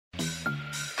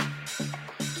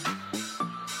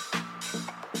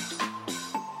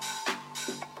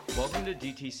Welcome to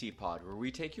DTC Pod, where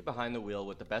we take you behind the wheel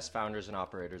with the best founders and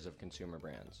operators of consumer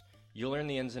brands. You'll learn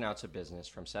the ins and outs of business,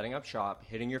 from setting up shop,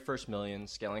 hitting your first million,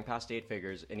 scaling past 8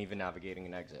 figures, and even navigating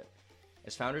an exit.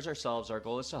 As founders ourselves, our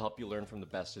goal is to help you learn from the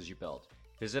best as you build.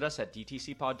 Visit us at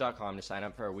dtcpod.com to sign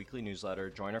up for our weekly newsletter,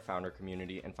 join our founder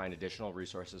community, and find additional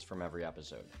resources from every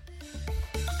episode.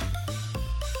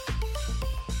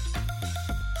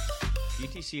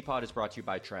 DTC Pod is brought to you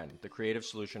by Trend, the creative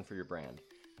solution for your brand.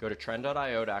 Go to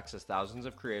trend.io to access thousands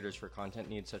of creators for content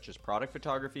needs such as product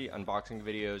photography, unboxing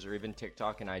videos, or even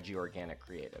TikTok and IG organic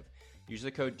creative. Use the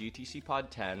code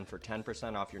DTCPOD10 for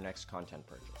 10% off your next content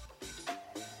purchase.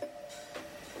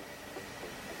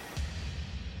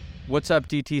 What's up,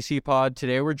 DTC Pod?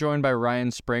 Today we're joined by Ryan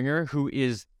Springer, who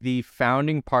is the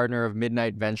founding partner of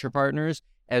Midnight Venture Partners,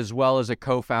 as well as a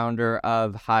co-founder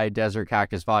of High Desert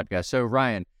Cactus Vodka. So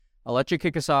Ryan, I'll let you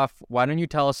kick us off. Why don't you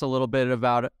tell us a little bit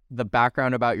about the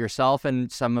background about yourself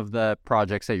and some of the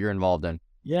projects that you're involved in?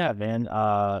 Yeah, man.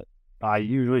 I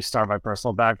usually start my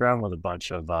personal background with a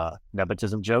bunch of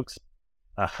nepotism jokes.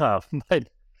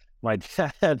 My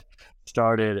dad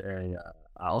started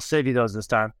I'll save you those this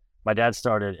time. My dad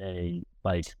started a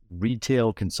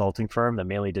retail consulting firm that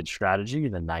mainly did strategy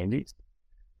in the 90s.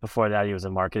 Before that, he was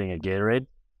in marketing at Gatorade.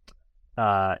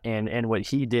 And what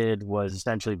he did was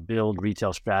essentially build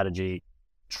retail strategy,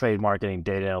 trade marketing,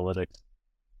 data analytics,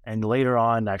 and later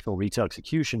on actual retail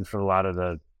execution for a lot of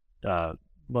the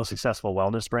most successful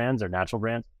wellness brands or natural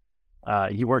brands.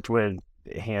 He worked with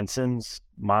Hansen's,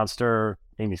 Monster,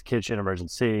 Amy's Kitchen,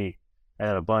 Emergency,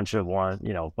 and a bunch of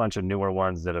newer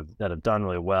ones that have done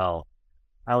really well.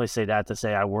 I only say that to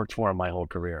say I worked for him my whole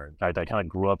career. In fact, I kind of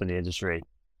grew up in the industry.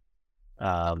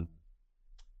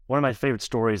 One of my favorite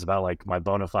stories about my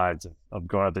bona fides of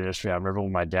growing up in the industry, I remember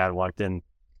when my dad walked in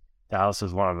the house, he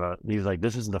was like,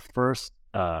 this is the first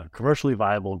commercially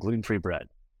viable gluten-free bread.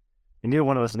 And neither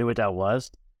one of us knew what that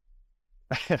was.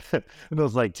 It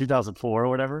was 2004 or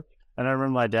whatever. And I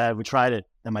remember we tried it,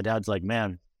 and my dad's like,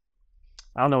 man,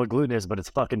 I don't know what gluten is, but it's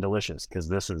fucking delicious because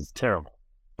this is terrible.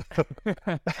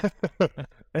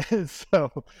 And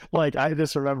so I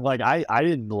just remember I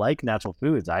didn't like natural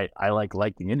foods. I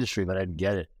liked the industry, but I didn't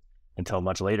get it until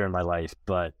much later in my life.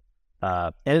 But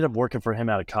ended up working for him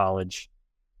out of college.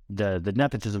 The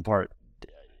nepotism part,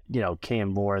 came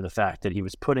more in the fact that he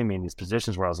was putting me in these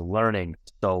positions where I was learning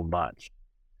so much,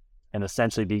 and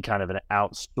essentially be kind of an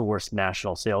outsourced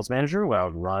national sales manager where I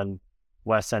would run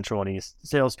West, Central, and East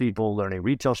salespeople, learning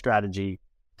retail strategy,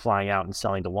 flying out and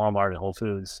selling to Walmart and Whole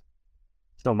Foods.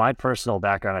 So my personal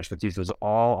background expertise was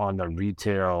all on the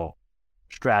retail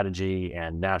strategy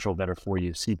and natural, better for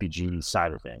you CPG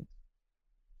side of things.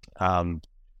 And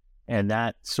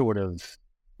that sort of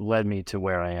led me to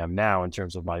where I am now in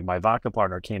terms of my vodka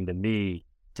partner came to me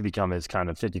to become his kind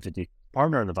of 50-50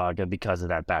 partner in the vodka because of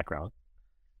that background,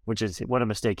 which is what a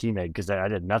mistake he made because I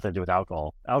did nothing to do with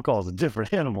alcohol. Alcohol is a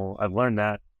different animal. I've learned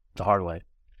that the hard way.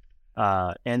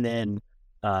 And then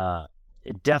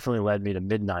it definitely led me to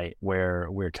Midnight, where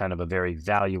we're kind of a very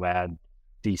value-add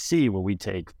VC, where we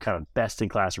take kind of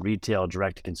best-in-class retail,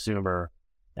 direct-to-consumer,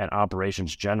 and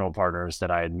operations general partners that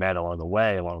I had met along the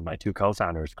way, along with my two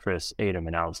co-founders, Chris Adam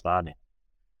and Alex Vodny.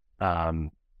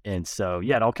 And so,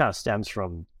 yeah, it all kind of stems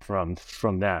from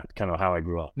that, kind of how I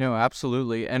grew up. No,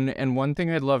 absolutely. And one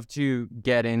thing I'd love to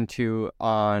get into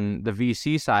on the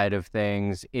VC side of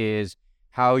things is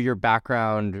how your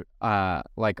background,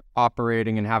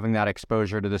 operating and having that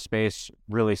exposure to the space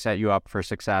really set you up for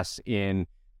success in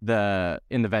the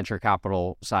venture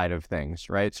capital side of things,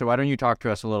 right? So why don't you talk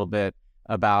to us a little bit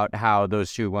about how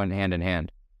those two went hand in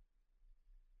hand?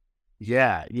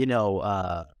 Yeah,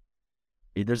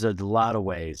 there's a lot of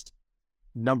ways.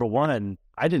 Number one,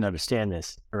 I didn't understand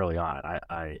this early on.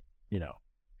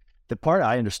 The part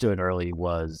I understood early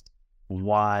was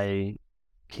why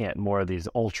can't more of these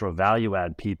ultra value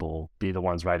add people be the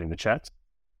ones writing the checks?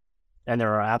 And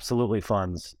there are absolutely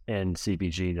funds in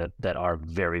CPG that are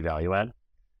very value add,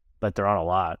 but there aren't a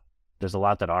lot. There's a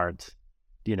lot that aren't,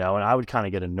 and I would kind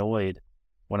of get annoyed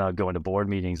when I would go into board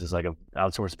meetings as an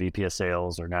outsourced VP of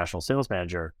sales or national sales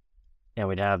manager. And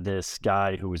we'd have this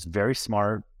guy who was very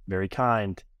smart, very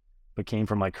kind, but came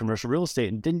from commercial real estate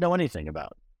and didn't know anything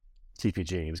about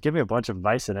CPG. He was giving a bunch of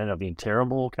advice that ended up being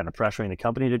terrible, kind of pressuring the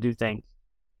company to do things,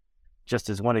 just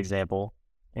as one example.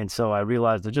 And so I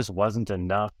realized there just wasn't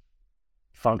enough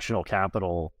functional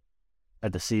capital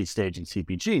at the seed stage in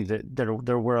CPG.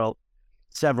 There were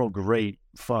several great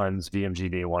funds, VMG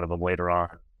being one of them later on,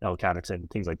 Elcatics and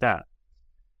things like that.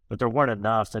 But there weren't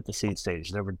enough at the seed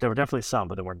stage. There were definitely some,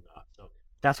 but there weren't enough. So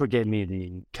that's what gave me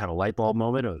the kind of light bulb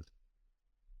moment of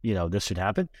this should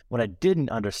happen. What I didn't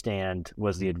understand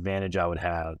was the advantage I would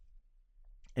have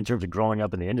in terms of growing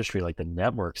up in the industry, like the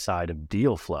network side of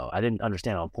deal flow. I didn't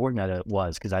understand how important that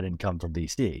was because I didn't come from the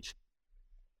stage.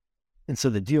 And so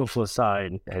the deal flow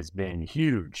side has been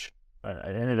huge.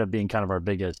 It ended up being kind of our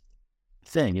biggest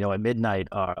thing. At Midnight,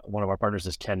 one of our partners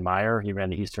is Ken Meyer. He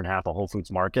ran the eastern half of Whole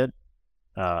Foods Market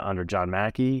under John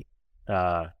Mackey.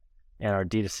 And our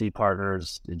D2C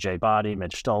partners, Jay Body,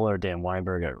 Mitch Stoller, Dan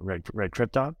Weinberg at Red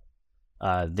Krypton.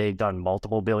 They've done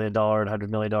multiple $1 billion, $100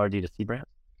 million D2C brands.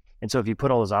 And so if you put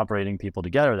all those operating people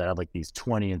together that have like these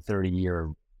 20 and 30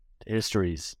 year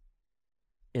histories,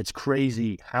 it's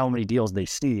crazy how many deals they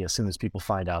see as soon as people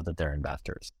find out that they're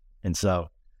investors. And so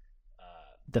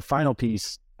the final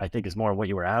piece, I think, is more what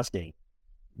you were asking.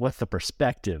 What's the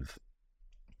perspective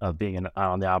of being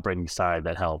on the operating side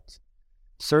that helped?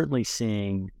 Certainly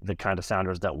seeing the kind of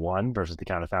founders that won versus the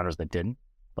kind of founders that didn't,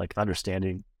 like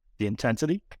understanding the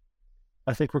intensity,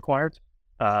 I think required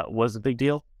was a big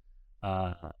deal.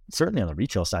 Certainly on the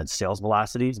retail side, sales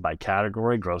velocities by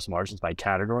category, gross margins by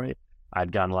category.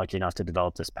 I'd gotten lucky enough to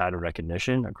develop this pattern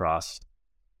recognition across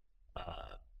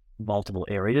multiple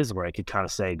areas where I could kind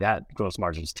of say that gross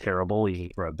margin is terrible even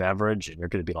for a beverage, and you're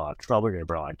going to be in a lot of trouble. You're going to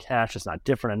burn a lot of cash. It's not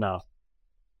different enough.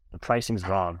 The pricing's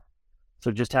wrong.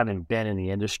 So just having been in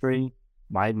the industry,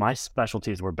 my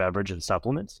specialties were beverage and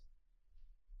supplements.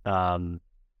 I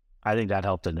think that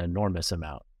helped an enormous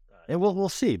amount. And we'll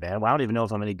see, man. I don't even know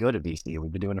if I'm any good at VC.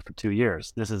 We've been doing it for 2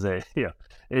 years. This is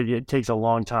it takes a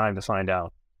long time to find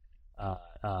out.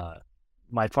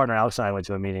 My partner Alex and I went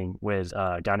to a meeting with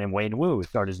a guy named Wayne Wu, who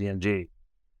started VMG.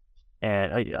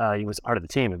 And he was part of the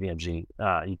team at VMG.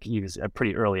 He was a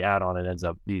pretty early add-on and ends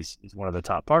up, he's one of the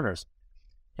top partners.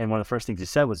 And one of the first things he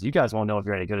said was, you guys won't know if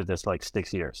you're any good at this for like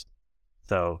 6 years.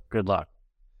 So good luck.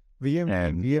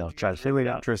 VMG try to figure it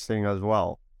out. Interesting as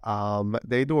well.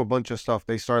 They do a bunch of stuff.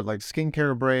 They start like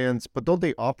skincare brands, but don't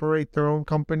they operate their own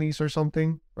companies or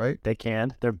something, right? They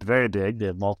can. They're very big. They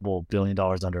have multiple $1 billion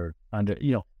under,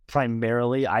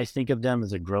 primarily I think of them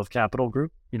as a growth capital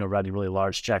group, writing really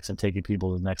large checks and taking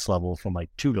people to the next level from like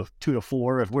 2 to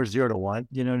 4 if we're 0 to 1,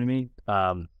 you know what I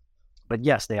mean? But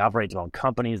yes, they operate their own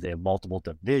companies. They have multiple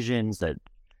divisions that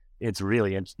it's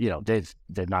really,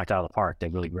 they've knocked out of the park.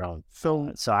 They've really grown.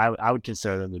 So I would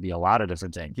consider them to be a lot of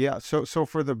different things. Yeah. So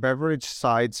for the beverage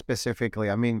side specifically,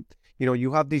 I mean,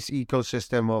 you have this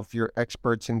ecosystem of your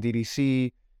experts in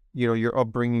DTC, your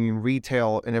upbringing in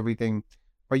retail and everything.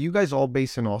 Are you guys all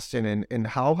based in Austin? And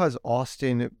how has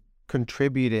Austin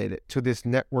contributed to this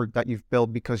network that you've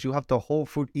built? Because you have the whole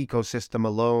food ecosystem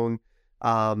alone.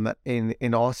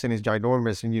 In Austin is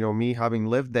ginormous, and me having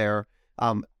lived there,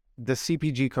 the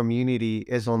CPG community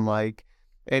is unlike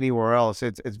anywhere else.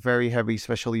 It's very heavy,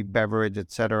 especially beverage,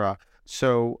 etc.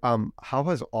 So how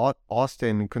has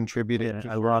Austin contributed to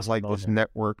this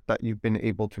network that you've been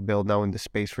able to build now in the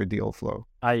space for deal flow?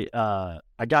 I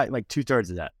got like 2/3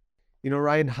 of that.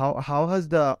 Ryan, how has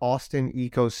the Austin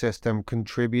ecosystem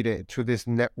contributed to this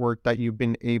network that you've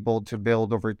been able to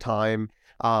build over time?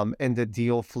 And the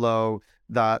deal flow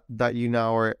that you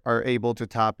now are able to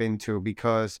tap into?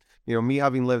 Because, me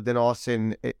having lived in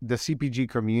Austin, the CPG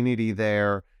community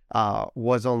there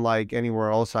was unlike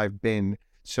anywhere else I've been.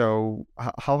 So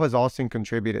how has Austin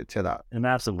contributed to that? In a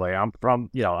massive way. I'm from,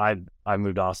 I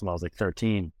moved to Austin when I was like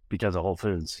 13 because of Whole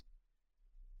Foods,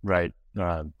 right?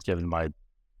 Given my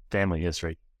family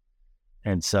history.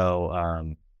 And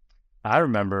so I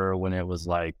remember when it was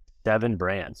like 7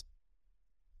 brands.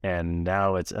 And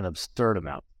now it's an absurd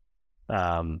amount.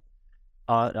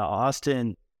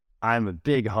 Austin, I'm a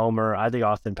big homer. I think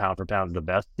Austin, pound for pound, is the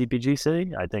best CPG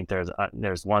city. I think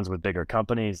there's ones with bigger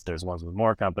companies, there's ones with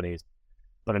more companies,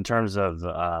 but in terms of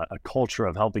a culture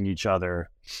of helping each other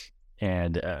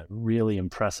and a really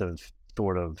impressive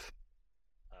sort of,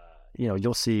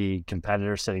 you'll see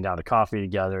competitors sitting down to coffee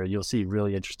together. You'll see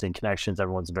really interesting connections.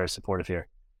 Everyone's very supportive here.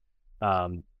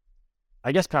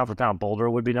 I guess pound for pound,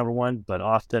 Boulder would be number 1, but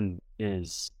Austin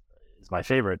is my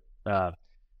favorite. And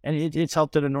it's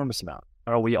helped an enormous amount.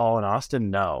 Are we all in Austin?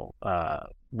 No.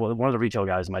 Well, one of the retail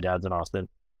guys, my dad's in Austin.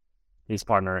 His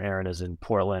partner, Aaron, is in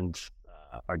Portland.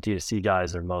 Our D2C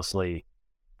guys are mostly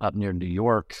up near New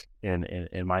York and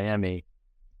in Miami.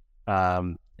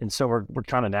 And so we're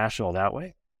kind of national that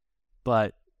way.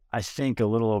 But I think a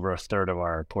little over 1/3 of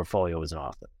our portfolio is in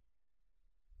Austin.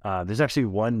 There's actually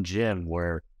one gym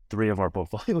where 3 of our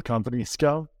portfolio companies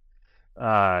go.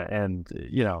 And,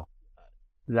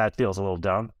 that feels a little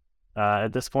dumb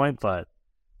at this point. But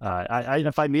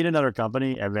if I meet another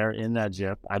company and they're in that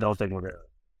gym, I don't think we're going to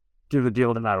do the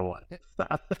deal no matter what.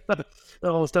 It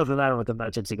almost doesn't matter what the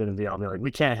metrics are going to be. I'll be like,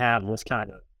 we can't have this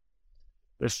kind of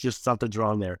There's just something's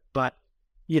wrong there. But,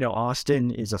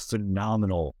 Austin is a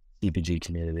phenomenal CPG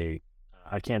community.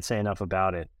 I can't say enough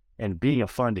about it. And being a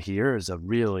fund here is a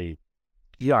really,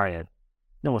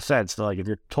 no offense, like if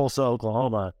you're Tulsa,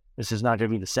 Oklahoma, this is not going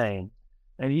to be the same.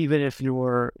 And even if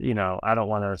you're, I don't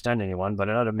want to offend anyone, but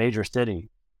another major city,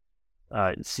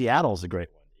 Seattle's a great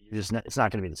one. It's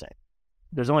not going to be the same.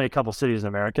 There's only a couple cities in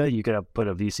America you could put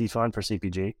a VC fund for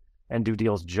CPG and do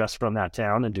deals just from that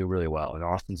town and do really well. And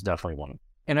Austin's definitely one of them.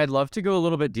 And I'd love to go a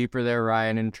little bit deeper there,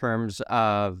 Ryan, in terms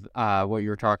of what you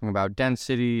were talking about,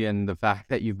 density and the fact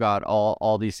that you've got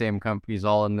all these same companies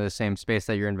all in the same space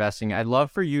that you're investing. I'd love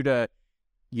for you to,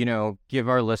 give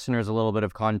our listeners a little bit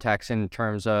of context in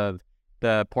terms of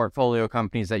the portfolio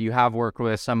companies that you have worked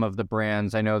with, some of the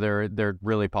brands. I know they're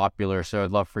really popular, so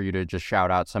I'd love for you to just shout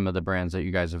out some of the brands that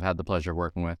you guys have had the pleasure of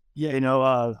working with. Yeah,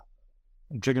 I'm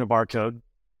drinking a Barcode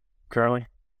currently.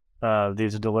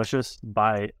 These are delicious.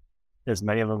 Buy as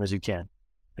many of them as you can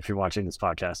if you're watching this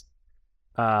podcast.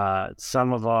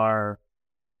 Some of our,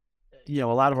 a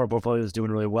lot of our portfolio is doing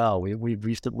really well. We've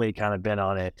recently kind of been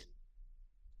on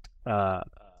a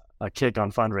kick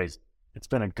on fundraising. It's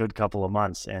been a good couple of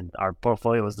months, and our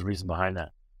portfolio is the reason behind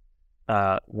that.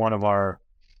 I'm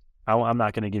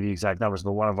not going to give you exact numbers,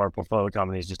 but one of our portfolio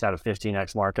companies just had a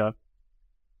 15x markup,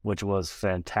 which was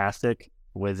fantastic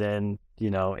within,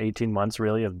 18 months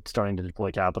really of starting to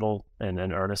deploy capital in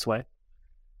an earnest way.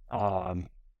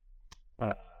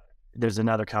 There's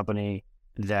another company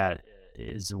that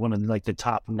is one of the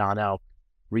top non-alc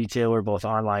retailer, both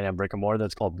online and brick and mortar,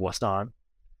 that's called Boisson.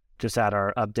 Just had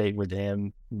our update with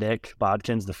him, Nick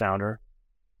Bodkins, the founder.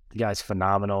 The guy's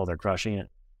phenomenal. They're crushing it.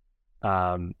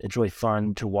 It's really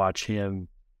fun to watch him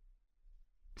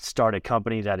start a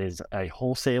company that is a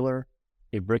wholesaler,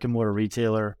 a brick and mortar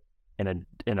retailer, and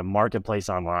a marketplace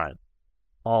online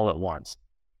all at once.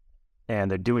 And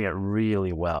they're doing it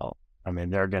really well. I mean,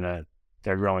 they're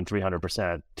growing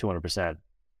 300%, 200%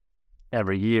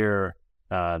 every year.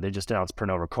 They just announced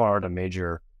Pernod Ricard, a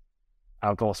major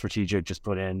alcohol strategic, just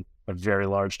put in a very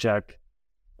large check.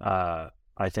 I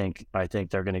think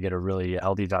they're going to get a really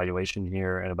healthy valuation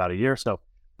here in about a year. So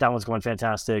that one's going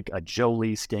fantastic.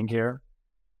 Jolie Skincare,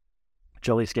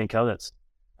 Jolie Skin Co. That's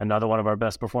another one of our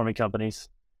best performing companies.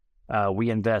 We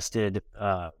invested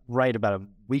right about a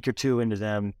week or two into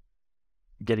them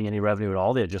getting any revenue at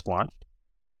all. They had just launched.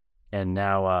 And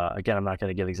now, again, I'm not going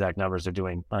to give exact numbers. They're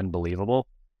doing unbelievable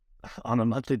on a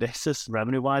monthly basis,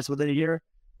 revenue-wise, within a year.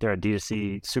 They're a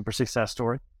D2C super success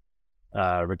story.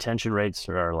 Retention rates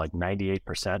are like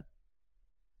 98%.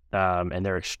 And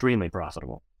they're extremely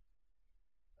profitable.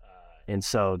 And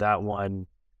so that one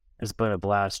has been a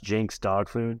blast. Jinx Dog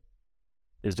Food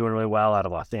is doing really well out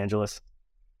of Los Angeles.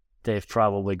 They've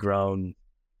probably grown,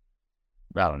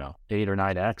 8 or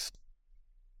 9x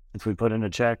if we put in a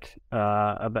check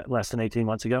about less than 18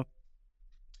 months ago.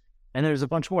 And there's a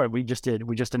bunch more. We just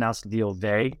announced the deal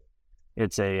Vay.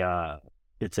 It's a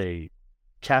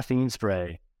caffeine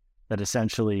spray that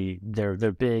essentially their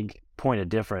big point of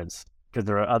difference, because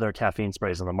there are other caffeine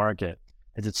sprays on the market,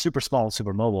 is it's super small and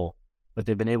super mobile, but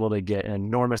they've been able to get an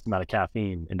enormous amount of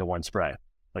caffeine into one spray,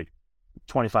 like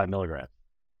 25 milligrams,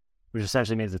 which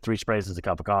essentially means that 3 sprays is a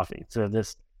cup of coffee. So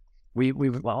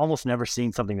we've almost never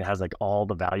seen something that has like all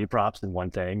the value props in one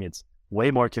thing. It's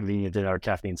way more convenient than our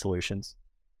caffeine solutions.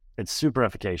 It's super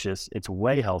efficacious. It's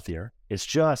way healthier. It's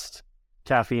just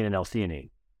caffeine and L-theanine,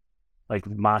 like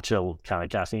matcha kind of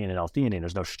caffeine and L-theanine.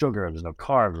 There's no sugar, there's no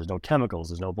carbs, there's no chemicals,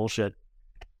 there's no bullshit.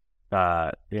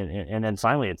 And then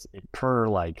finally, it's per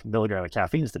like milligram of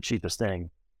caffeine is the cheapest thing.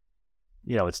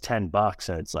 It's $10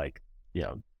 and it's like,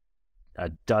 a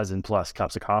dozen plus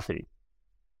cups of coffee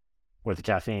with the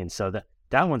caffeine. So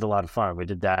that one's a lot of fun. We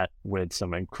did that with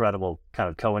some incredible kind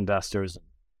of co-investors.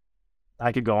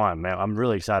 I could go on, man. I'm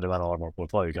really excited about all of our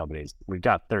portfolio companies. We've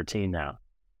got 13 now.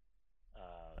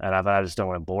 And I just don't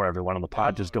want to bore everyone on the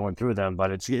pod just going through them,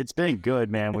 but it's been good,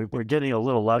 man. We're getting a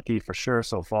little lucky for sure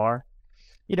so far.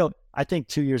 I think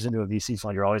 2 years into a VC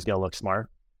fund, you're always going to look smart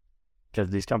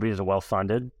because these companies are well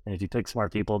funded. And if you pick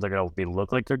smart people, they're going to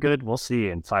look like they're good. We'll see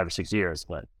in 5 or 6 years,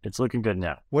 but it's looking good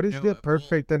now. What is the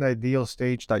perfect and ideal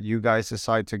stage that you guys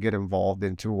decide to get involved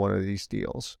into one of these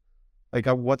deals? Like,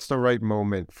 what's the right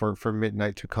moment for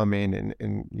Midnight to come in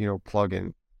and plug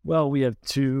in? Well, we have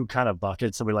 2 kind of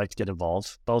buckets that we like to get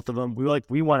involved. Both of them,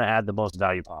 we want to add the most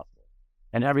value possible.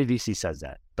 And every VC says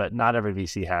that, but not every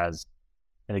VC has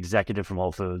an executive from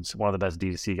Whole Foods, one of the best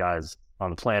D2C guys on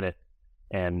the planet.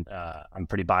 And I'm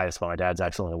pretty biased, but my dad's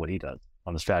excellent at what he does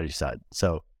on the strategy side.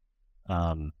 So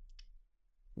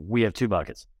we have 2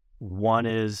 buckets. One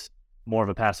is more of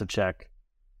a passive check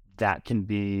that can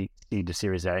be seed to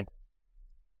Series A.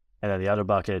 And then the other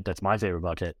bucket, that's my favorite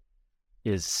bucket,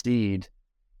 is seed,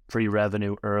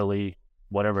 pre-revenue, early,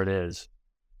 whatever it is.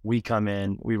 We come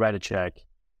in, we write a check,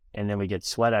 and then we get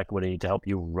sweat equity to help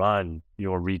you run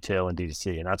your retail and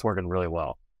D2C. And that's working really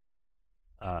well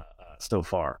so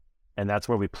far. And that's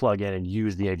where we plug in and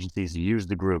use the agencies, use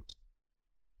the groups.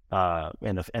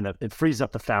 It frees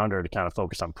up the founder to kind of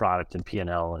focus on product and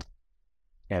P&L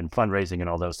and fundraising and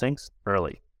all those things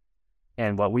early.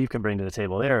 And what we can bring to the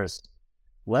table there is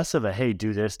less of a, hey,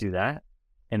 do this, do that.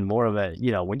 And more of a,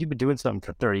 when you've been doing something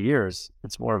for 30 years,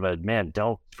 it's more of a, man,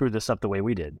 don't screw this up the way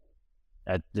we did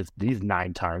at these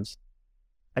 9 times.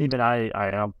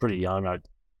 I'm pretty young.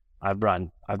 I've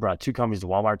brought 2 companies to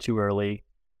Walmart too early.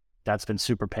 That's been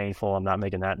super painful. I'm not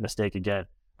making that mistake again.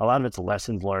 A lot of it's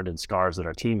lessons learned and scars that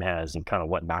our team has and kind of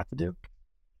what not to do.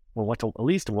 Well, what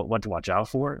to watch out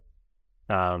for.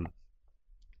 So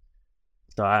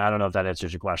I don't know if that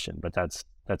answers your question, but that's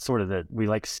sort of we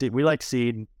like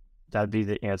seed. That'd be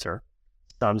the answer.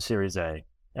 Some Series A,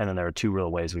 and then there are 2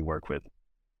 real ways we work with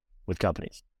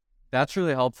companies. That's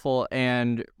really helpful.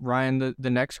 And Ryan, the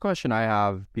next question I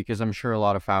have, because I'm sure a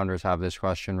lot of founders have this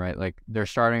question, right? Like they're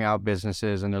starting out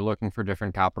businesses and they're looking for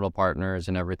different capital partners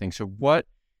and everything. So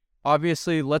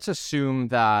obviously, let's assume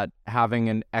that having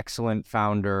an excellent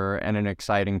founder and an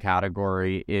exciting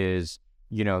category is,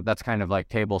 that's kind of like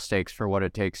table stakes for what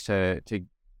it takes to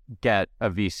get a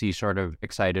VC sort of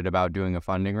excited about doing a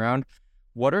funding round.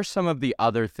 What are some of the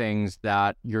other things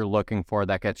that you're looking for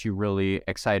that gets you really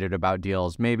excited about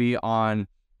deals? Maybe on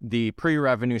the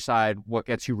pre-revenue side, what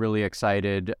gets you really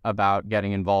excited about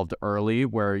getting involved early,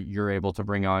 where you're able to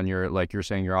bring on your, like you're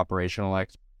saying, your operational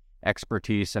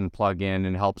expertise and plug in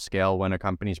and help scale when a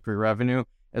company's pre-revenue,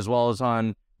 as well as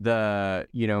on the,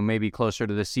 maybe closer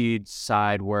to the seed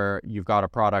side where you've got a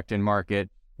product in market.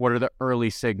 What are the early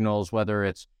signals, whether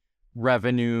it's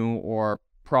revenue or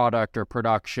product or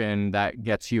production, that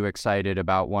gets you excited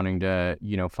about wanting to,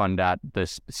 fund at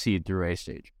this seed through A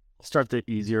stage? I'll start the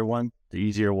easier one. The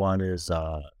easier one is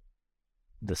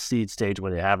the seed stage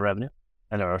where they have revenue,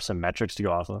 and there are some metrics to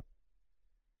go off of.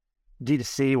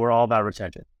 D2C, we're all about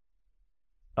retention.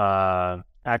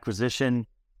 Acquisition,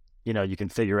 you can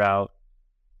figure out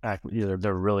either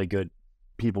they're really good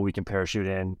people we can parachute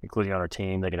in, including on our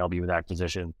team. They can help you with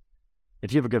acquisition.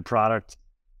 If you have a good product,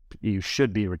 you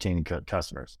should be retaining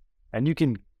customers, and you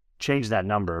can change that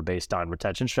number based on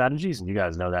retention strategies. And you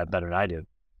guys know that better than I do,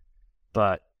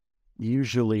 but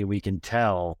usually we can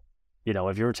tell,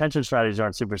 if your retention strategies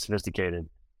aren't super sophisticated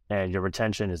and your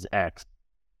retention is X,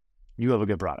 you have a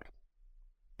good product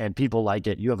and people like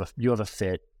it. You have a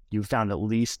fit. You found at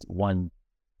least one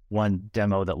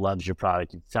demo that loves your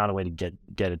product. You found a way to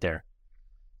get it there.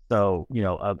 So,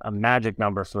 a magic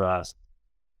number for us,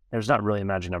 there's not really a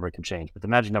magic number, it can change, but the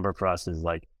magic number for us is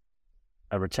like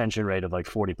a retention rate of like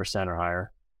 40% or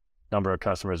higher. Number of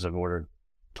customers have ordered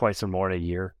twice or more in a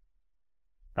year.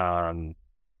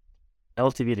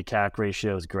 LTV to CAC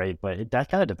ratio is great, but that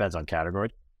kind of depends on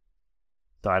category.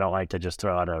 So I don't like to just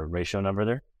throw out a ratio number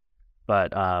there.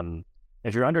 But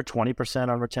if you're under 20%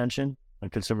 on retention on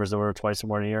consumers that order twice or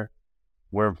more in a year,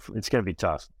 it's going to be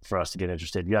tough for us to get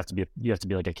interested. You have to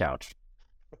be like a couch.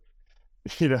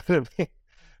 You know what I mean?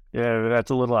 Yeah,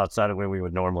 that's a little outside of where we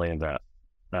would normally invest.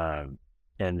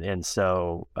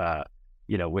 So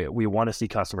we want to see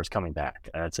customers coming back.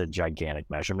 That's a gigantic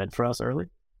measurement for us early.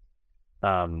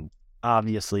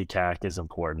 Obviously CAC is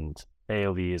important.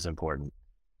 AOV is important,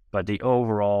 but the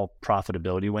overall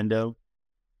profitability window,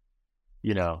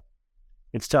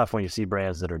 it's tough when you see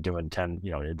brands that are doing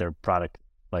their product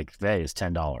like Vay is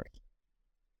 $10.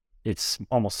 It's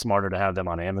almost smarter to have them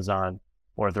on Amazon,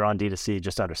 or if they're on D2C,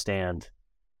 just understand,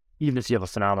 even if you have a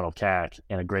phenomenal CAC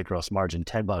and a great gross margin,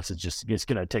 $10 it's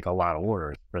going to take a lot of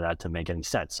orders for that to make any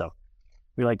sense. So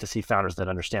we like to see founders that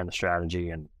understand the strategy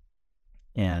and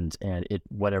it,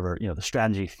 whatever, the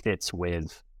strategy fits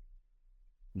with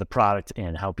the product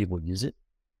and how people use it.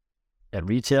 At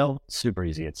retail, super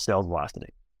easy. It's sales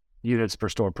velocity, units per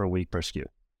store per week per SKU.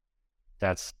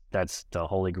 That's the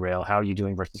holy grail. How are you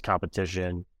doing versus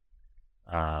competition?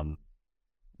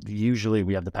 Usually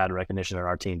we have the pattern recognition on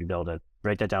our team to be able to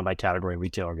break that down by category,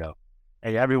 retail, or go.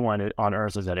 Hey, everyone on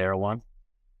earth is at Erewhon.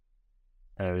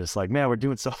 And it was just like, man, we're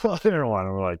doing so well at Erewhon.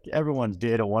 And we're like, everyone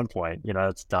did at one point.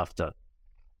 It's tough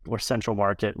or Central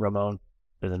Market, Ramon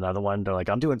is another one. They're like,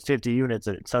 I'm doing 50 units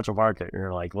at Central Market. And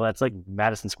you're like, well, that's like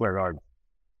Madison Square Garden.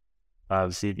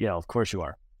 Obviously, of course you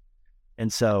are.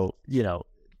 And so,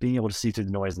 being able to see through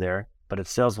the noise there, but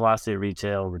it's sales velocity at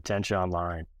retail, retention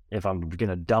online. If I'm going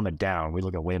to dumb it down, we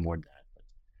look at way more than that.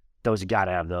 Those, you got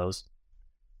to have those.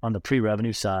 On the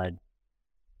pre-revenue side,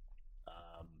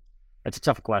 It's a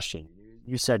tough question.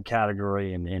 You said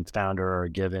category and founder are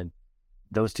given.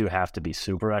 Those two have to be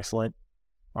super excellent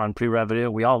on pre-revenue.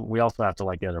 We also have to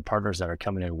like the other partners that are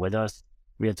coming in with us.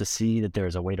 We have to see that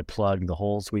there's a way to plug the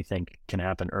holes we think can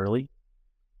happen early.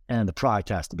 And the product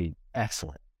has to be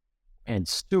excellent and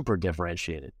super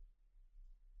differentiated.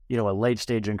 A late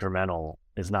stage incremental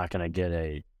is not going to get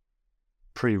a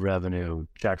pre-revenue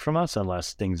check from us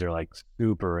unless things are like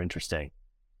super interesting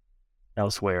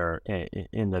elsewhere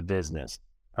in the business.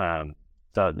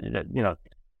 So,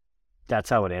 that's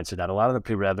how I would answer that. A lot of the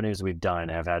pre-revenues we've done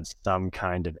have had some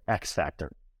kind of X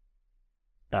factor,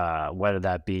 whether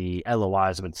that be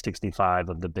LOIs with 65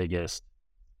 of the biggest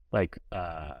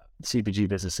CPG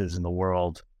businesses in the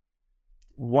world.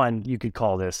 One, you could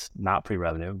call this not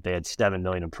pre-revenue. They had 7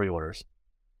 million in pre-orders,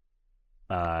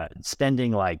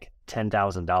 spending like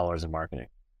 $10,000 in marketing.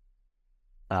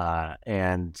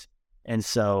 And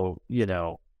so,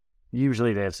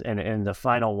 usually there's, and the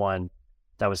final one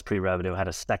that was pre-revenue had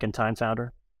a second time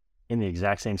founder in the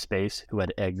exact same space who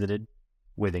had exited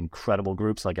with incredible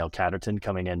groups like El Catterton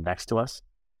coming in next to us,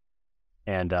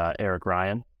 and Eric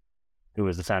Ryan, who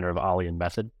was the founder of Ollie and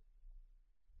Method.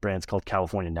 Brand's called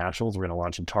California Naturals. We're going to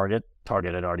launch in Target.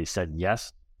 Target had already said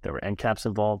yes. There were end caps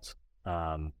involved.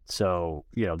 So,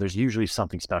 there's usually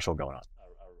something special going on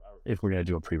if we're going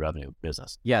to do a pre-revenue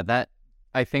business. Yeah,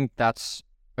 I think that's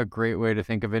a great way to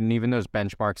think of it. And even those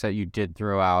benchmarks that you did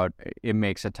throw out, it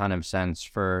makes a ton of sense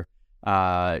for,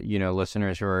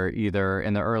 listeners who are either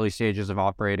in the early stages of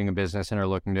operating a business and are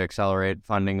looking to accelerate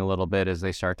funding a little bit as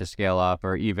they start to scale up,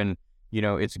 or even,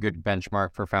 it's a good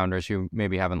benchmark for founders who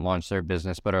maybe haven't launched their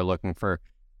business but are looking for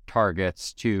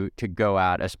targets to go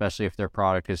at, especially if their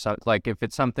product is like, if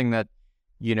it's something that,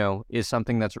 is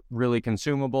something that's really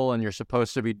consumable and you're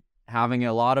supposed to be having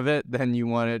a lot of it, then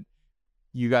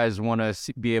you guys want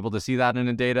to be able to see that in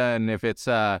the data. And if it's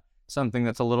something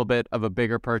that's a little bit of a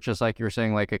bigger purchase, like you were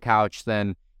saying, like a couch,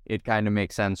 then it kind of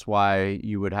makes sense why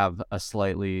you would have a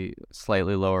slightly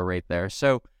lower rate there.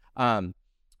 So,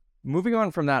 moving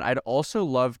on from that, I'd also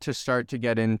love to start to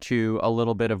get into a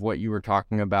little bit of what you were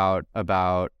talking about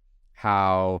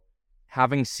how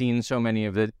having seen so many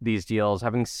of these deals,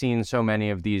 having seen so many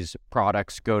of these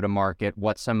products go to market,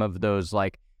 what some of those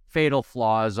like fatal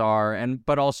flaws are,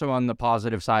 but also on the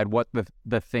positive side, what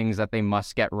the things that they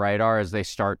must get right are as they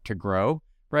start to grow,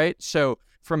 right? So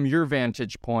from your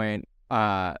vantage point,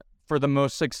 for the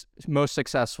most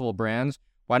successful brands,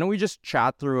 why don't we just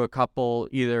chat through a couple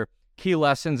either key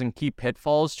lessons and key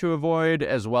pitfalls to avoid,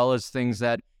 as well as things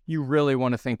that you really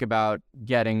want to think about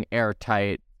getting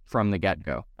airtight from the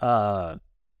get-go?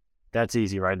 That's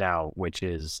easy right now, which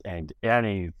is, and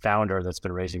any founder that's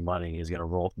been raising money is going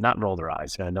to not roll their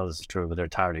eyes. I know this is true, but they're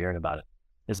tired of hearing about it.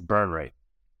 It's burn rate.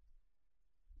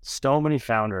 So many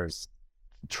founders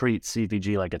treat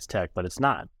CPG like it's tech, but it's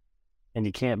not. And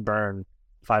you can't burn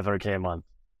 $500K a month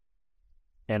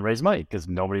and raise money because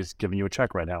nobody's giving you a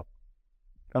check right now,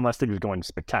 unless things are going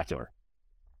spectacular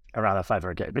around that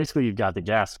 $500K. Basically, you've got the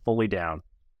gas fully down.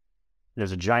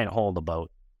 There's a giant hole in the boat,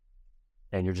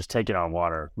 and you're just taking on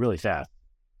water really fast.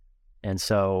 And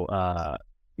so,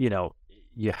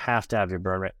 you have to have your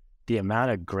burn rate. The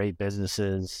amount of great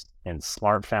businesses and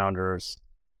smart founders,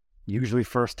 usually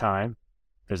first time,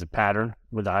 there's a pattern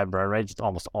with the high burn rate. It's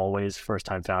almost always first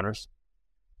time founders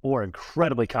or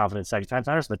incredibly confident second time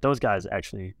founders. But those guys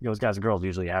and girls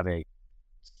usually have a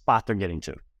spot they're getting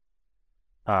to.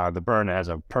 The burn has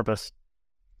a purpose.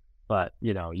 But,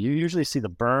 you usually see the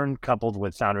burn coupled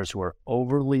with founders who are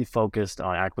overly focused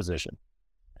on acquisition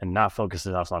and not focused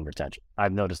enough on retention.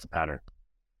 I've noticed the pattern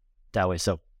that way.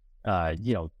 So,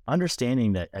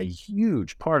 understanding that a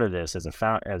huge part of this as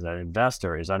an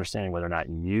investor is understanding whether or not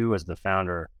you as the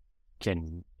founder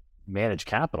can manage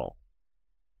capital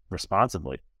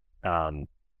responsibly.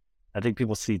 I think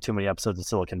people see too many episodes of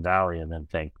Silicon Valley and then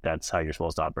think that's how you're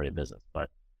supposed to operate a business. But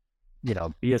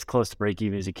be as close to break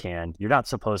even as you can. You're not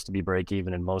supposed to be break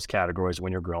even in most categories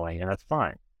when you're growing, and that's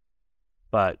fine.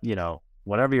 But,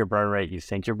 whatever your burn rate, you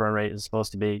think your burn rate is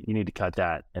supposed to be, you need to cut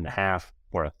that in half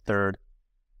or a third.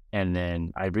 And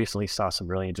then I recently saw some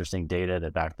really interesting data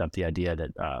that backed up the idea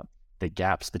that the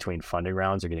gaps between funding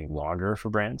rounds are getting longer for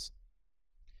brands.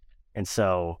 And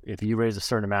so if you raise a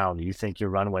certain amount and you think your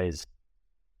runway is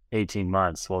 18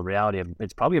 months. Well, in reality,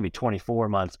 it's probably going to be 24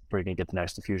 months before you can get the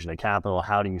next infusion of capital.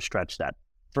 How do you stretch that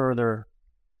further?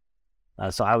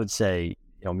 So I would say,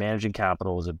 managing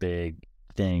capital is a big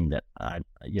thing that, a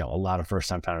lot of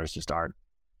first-time founders just aren't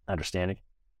understanding.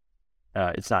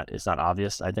 It's not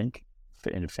obvious, I think,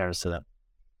 in fairness to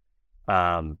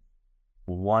them.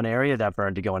 One area that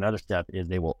burn to go another step is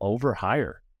they will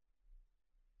overhire.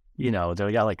 They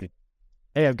got like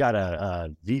hey, I've got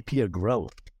a VP of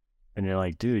growth. And you're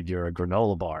like, dude, you're a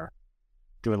granola bar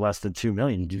doing less than 2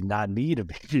 million. You do not need a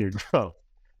VP of growth.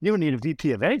 You don't need a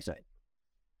VP of anything.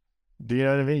 Do you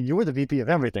know what I mean? You were the VP of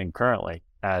everything currently,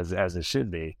 as it should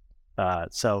be.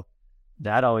 So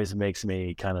that always makes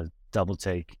me kind of double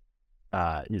take. They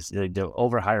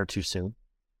overhire too soon.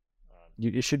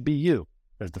 It should be you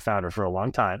as the founder for a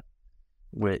long time,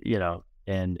 with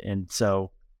and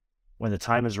so when the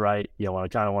time is right, you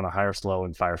want to hire slow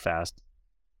and fire fast.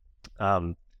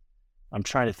 I'm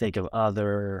trying to think of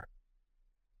other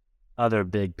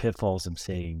big pitfalls I'm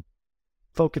seeing.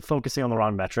 Focusing on the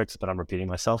wrong metrics, but I'm repeating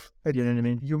myself. You know what I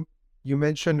mean? You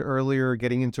mentioned earlier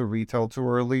getting into retail too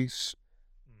early.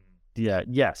 Yeah,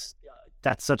 yes.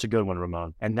 That's such a good one,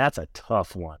 Ramon. And that's a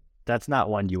tough one. That's not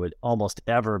one you would almost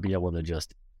ever be able to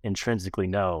just intrinsically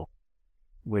know,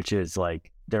 which is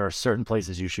like there are certain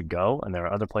places you should go, and there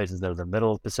are other places that are in the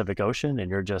middle of the Pacific Ocean, and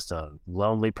you're just a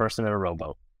lonely person in a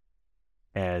rowboat.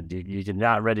 And you're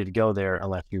not ready to go there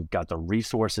unless you've got the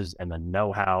resources and the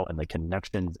know-how and the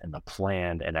connections and the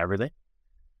plan and everything.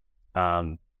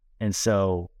 And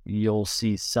so you'll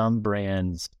see some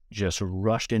brands just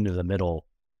rushed into the middle,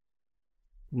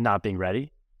 not being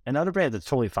ready, and other brands that's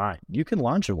totally fine. You can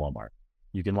launch in Walmart.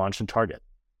 You can launch in Target.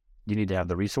 You need to have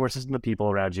the resources and the people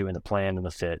around you and the plan and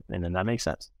the fit, and then that makes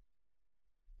sense.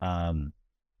 The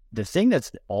thing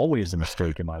that's always a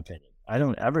mistake, in my opinion, I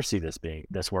don't ever see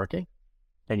this working,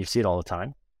 and you see it all the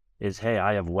time, is, hey,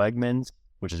 I have Wegmans,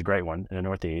 which is a great one in the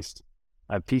Northeast.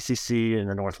 I have PCC in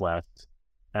the Northwest,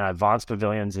 and I have Vaughn's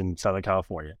Pavilions in Southern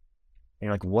California. And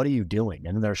you're like, what are you doing?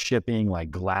 And they're shipping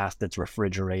like glass that's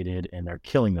refrigerated, and they're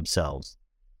killing themselves.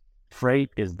 Freight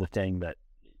is the thing that,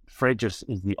 freight just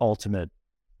is the ultimate,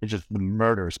 it just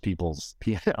murders people's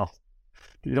P&L.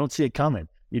 You don't see it coming.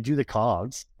 You do the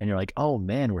COGS, and you're like, oh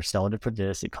man, we're selling it for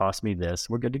this. It cost me this.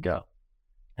 We're good to go.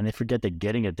 And they forget that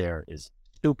getting it there is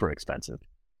super expensive.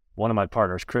 One of my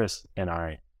partners, Chris, and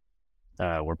I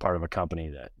were part of a company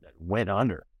that went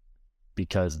under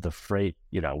because the freight,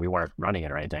 we weren't running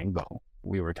it or anything, but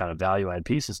we were kind of value-add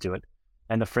pieces to it,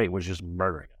 and the freight was just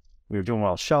murdering us. We were doing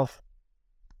well shelf,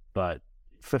 but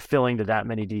fulfilling to that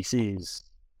many DCs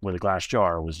with a glass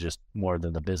jar was just more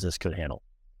than the business could handle.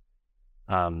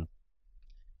 And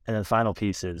then the final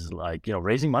piece is like,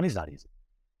 raising money is not easy.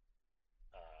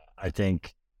 I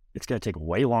think it's going to take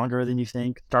way longer than you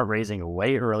think. Start raising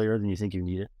way earlier than you think you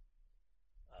need it.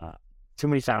 Too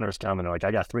many founders come and they're like,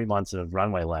 I got 3 months of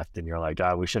runway left. And you're like,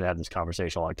 we should have had this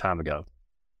conversation a long time ago.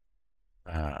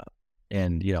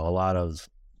 And a lot of,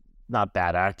 not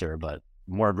bad actor, but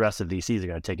more aggressive VCs are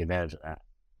going to take advantage of that.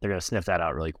 They're going to sniff that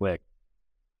out really quick.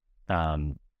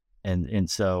 And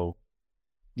so,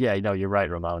 yeah, you're right,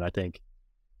 Ramon. I think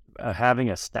having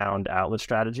a sound outlet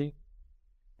strategy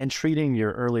and treating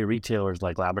your early retailers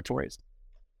like laboratories.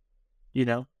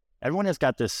 Everyone has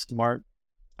got this smart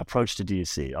approach to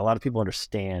DTC. A lot of people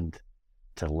understand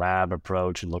to lab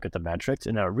approach and look at the metrics.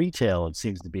 And at retail, it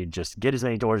seems to be just get as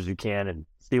many doors as you can and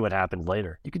see what happens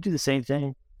later. You could do the same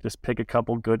thing. Just pick a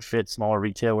couple good fit, smaller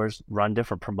retailers, run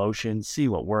different promotions, see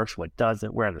what works, what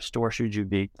doesn't, where in the store should you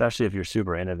be, especially if you're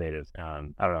super innovative. I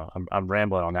don't know. I'm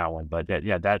rambling on that one, but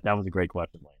that was a great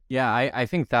question. Yeah, I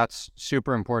think that's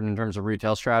super important in terms of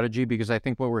retail strategy, because I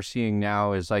think what we're seeing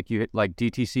now is like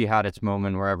DTC had its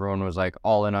moment where everyone was like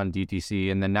all in on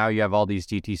DTC, and then now you have all these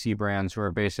DTC brands who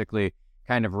are basically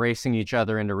kind of racing each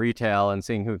other into retail and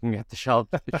seeing who can get the shelf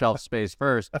space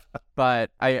first. But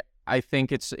I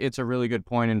think it's a really good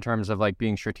point in terms of like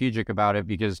being strategic about it,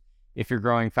 because if you're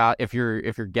growing fast, if you're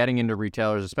getting into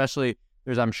retailers, especially,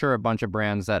 there's, I'm sure, a bunch of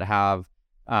brands that have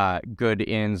good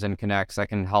ins and connects that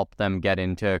can help them get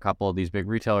into a couple of these big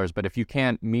retailers. But if you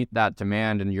can't meet that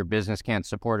demand and your business can't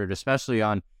support it, especially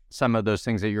on some of those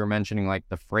things that you were mentioning, like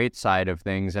the freight side of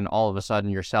things, and all of a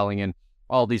sudden you're selling in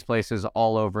all these places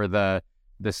all over the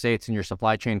states and your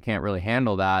supply chain can't really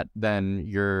handle that, then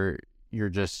you're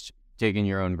just digging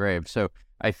your own grave. So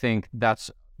I think that's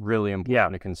really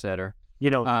important to consider.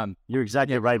 You're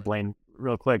exactly right, Blaine.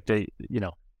 Real quick,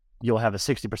 you'll have a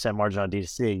 60% margin on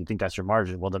D2C. You think that's your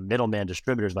margin. Well, the middleman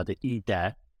distributor is about to eat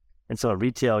that. And so at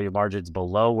retail, your margin's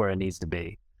below where it needs to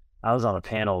be. I was on a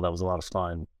panel that was a lot of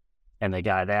fun, and the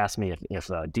guy had asked me if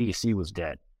DTC was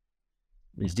dead.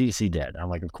 Is DTC dead? I'm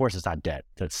like, of course it's not dead.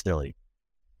 That's silly.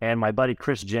 And my buddy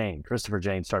Christopher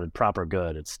Jane started Proper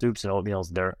Good at Stoops and Oatmeals.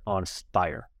 They're on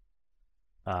fire.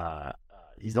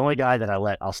 He's the only guy that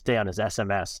I'll stay on his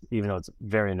SMS, even though it's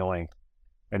very annoying.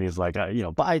 And he's like,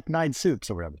 buy 9 soups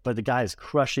or whatever. But the guy is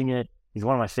crushing it. He's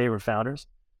one of my favorite founders.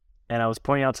 And I was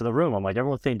pointing out to the room, I'm like,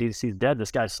 everyone thinks DTC is dead.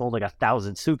 This guy sold like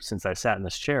 1,000 soups since I sat in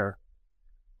this chair.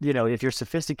 if you're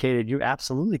sophisticated, you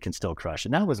absolutely can still crush.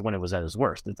 And that was when it was at its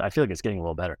worst. I feel like it's getting a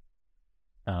little better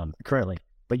currently.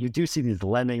 But you do see these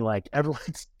lending, like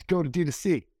everyone's go to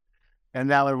D2C. And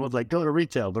now everyone's like, go to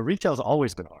retail. But retail's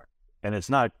always been hard. And it's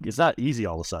not easy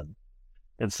all of a sudden.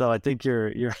 And so I think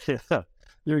you're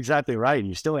you're exactly right.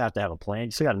 You still have to have a plan.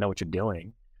 You still got to know what you're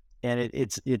doing. And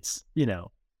it's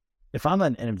if I'm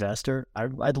an investor,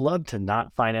 I'd love to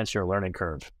not finance your learning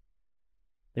curve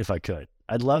if I could.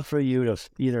 I'd love for you to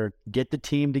either get the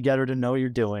team together to know what you're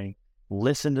doing,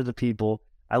 listen to the people.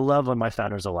 I love when my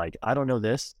founders are like, I don't know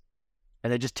this.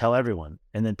 And they just tell everyone.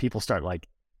 And then people start like,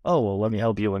 oh, well, let me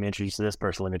help you. Let me introduce you to this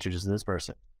person. Let me introduce you to this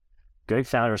person. Great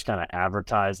founders kind of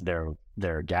advertise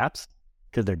their gaps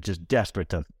because they're just desperate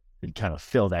to kind of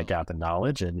fill that gap in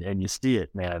knowledge. And you see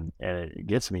it, man. And it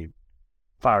gets me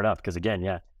fired up because, again,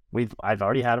 yeah, I've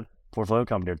already had a portfolio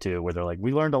company or two where they're like,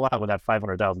 we learned a lot with that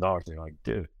 $500,000. You're like,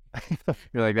 dude.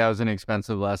 You're like, that was an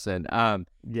expensive lesson.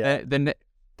 Yeah.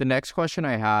 The next question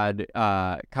I had,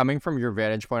 coming from your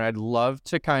vantage point, I'd love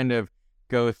to kind of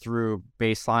go through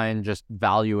baseline just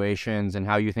valuations and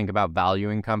how you think about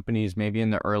valuing companies, maybe in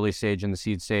the early stage and the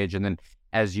seed stage, and then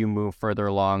as you move further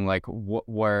along, like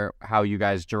how you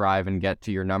guys derive and get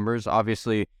to your numbers.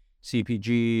 Obviously,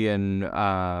 CPG and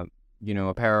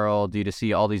apparel,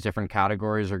 D2C, all these different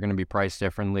categories are going to be priced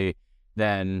differently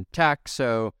than tech.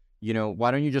 So,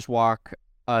 why don't you just walk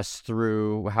us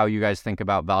through how you guys think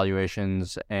about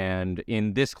valuations and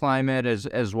in this climate,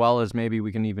 as well as maybe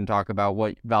we can even talk about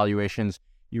what valuations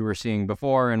you were seeing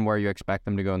before and where you expect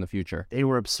them to go in the future. They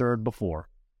were absurd before,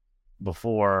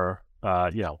 whatever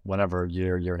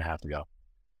year and a half ago.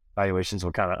 Valuations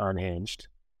were kind of unhinged.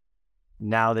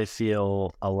 Now they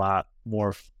feel a lot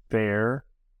more fair.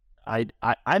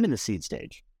 I'm in the seed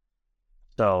stage.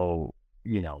 So,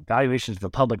 valuations of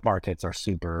the public markets are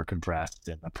super compressed,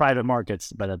 and the private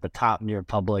markets, but at the top near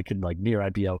public and like near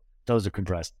IPO, those are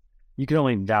compressed. You can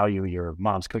only value your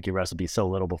mom's cookie recipe so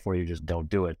little before you just don't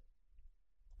do it.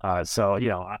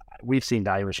 We've seen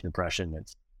valuation compression.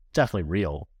 It's definitely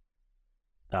real,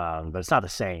 but it's not the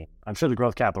same. I'm sure the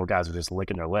growth capital guys are just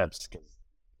licking their lips because,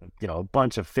 a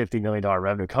bunch of $50 million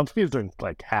revenue companies are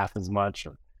like half as much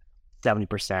or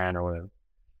 70% or whatever.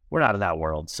 We're not in that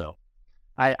world, so.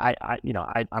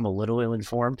 I'm a little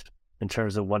ill-informed in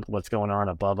terms of what's going on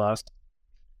above us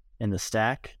in the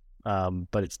stack,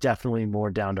 but it's definitely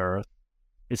more down to earth.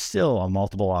 It's still a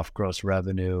multiple off gross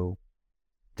revenue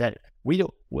that we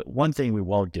don't. One thing we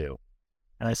won't do,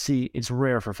 and I see it's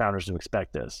rare for founders to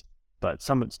expect this, but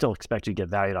some still expect you to get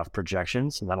valued off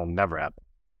projections, and that'll never happen.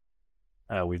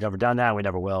 We've never done that. We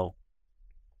never will.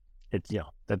 It's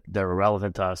that they're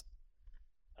irrelevant to us.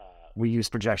 We use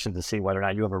projections to see whether or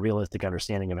not you have a realistic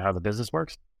understanding of how the business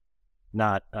works,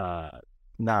 not a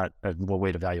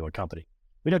way to value a company.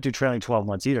 We don't do trailing 12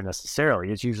 months either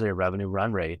necessarily. It's usually a revenue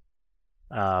run rate,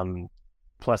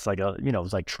 plus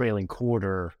it's like trailing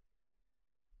quarter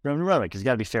revenue run rate because you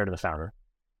got to be fair to the founder.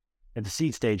 At the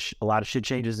seed stage, a lot of shit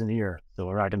changes in a year, so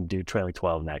we're not going to do trailing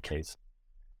 12 in that case.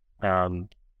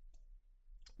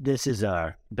 This is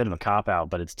a bit of a cop out,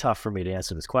 but it's tough for me to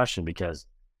answer this question because,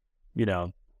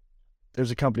 there's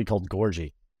a company called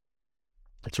Gorgie.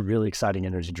 It's a really exciting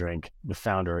energy drink. The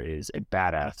founder is a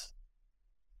badass.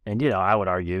 And, I would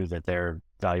argue that their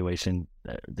valuation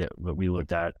that we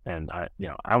looked at, and I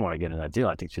want to get in that deal.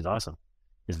 I think she's awesome.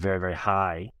 Is very, very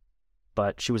high,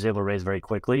 but she was able to raise very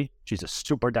quickly. She's a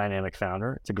super dynamic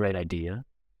founder. It's a great idea.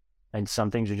 And some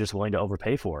things you're just willing to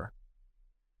overpay for.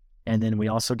 And then we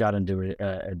also got into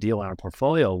a deal in our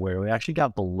portfolio where we actually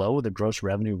got below the gross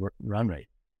revenue run rate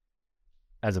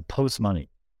as a post money.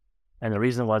 And the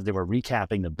reason was they were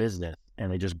recapping the business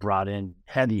and they just brought in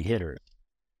heavy hitters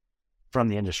from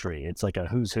the industry. It's like a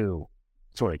who's who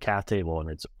sort of cap table,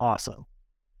 and it's awesome.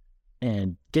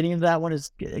 And getting into that one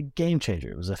is a game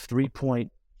changer. It was a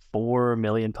 3.4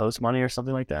 million post money or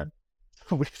something like that.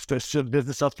 We should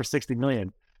business up for 60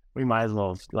 million. We might as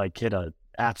well hit a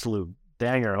absolute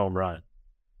banger home run.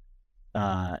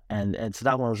 And so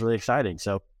that one was really exciting.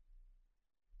 So,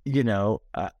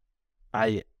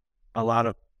 a lot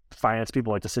of finance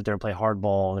people like to sit there and play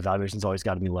hardball, and the valuation's always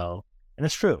got to be low. And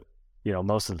it's true,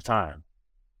 most of the time.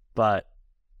 But,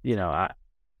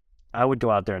 I would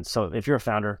go out there and so if you're a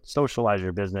founder, socialize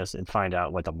your business and find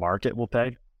out what the market will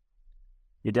pay.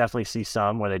 You definitely see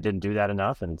some where they didn't do that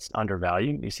enough and it's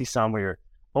undervalued. You see some where you're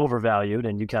overvalued,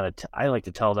 and you I like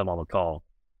to tell them on the call,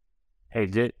 hey, I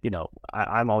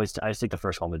take the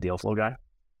first call, I'm the deal flow guy.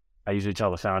 I usually tell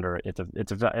the founder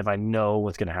if I know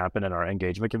what's going to happen in our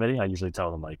engagement committee, I usually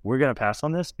tell them we're going to pass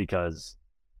on this because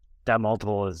that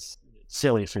multiple is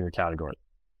silly for your category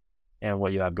and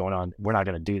what you have going on. We're not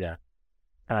going to do that.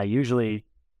 And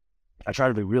I try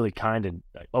to be really kind and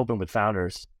open with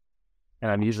founders.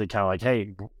 And I'm usually kind of like,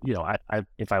 hey,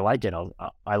 if I like it,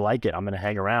 I like it. I'm going to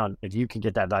hang around. If you can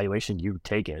get that valuation, you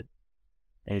take it.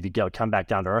 And if you come back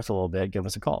down to earth a little bit, give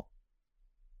us a call.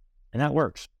 And that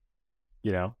works,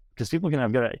 because people can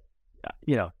have good,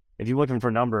 if you're looking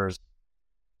for numbers,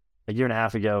 a year and a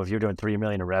half ago, if you're doing $3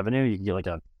 million in revenue, you can get like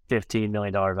a $15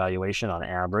 million valuation on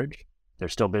average.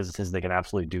 There's still businesses that can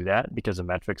absolutely do that because of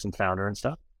metrics and founder and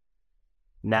stuff.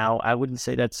 Now, I wouldn't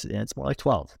say it's more like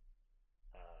 12.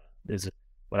 Is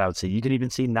what I would say. You could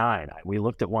even see 9. We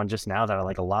looked at one just now that I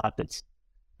like a lot that's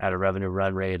at a revenue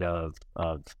run rate of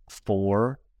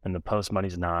 4, and the post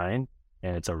money's 9,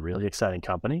 and it's a really exciting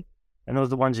company. And those are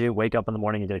the ones you wake up in the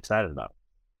morning and get excited about.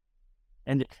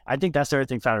 And I think that's the other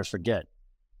thing founders forget.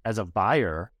 As a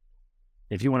buyer,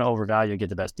 if you want to overvalue and get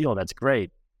the best deal, that's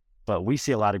great. But we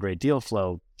see a lot of great deal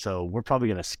flow, so we're probably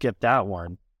going to skip that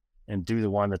one and do the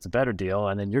one that's a better deal,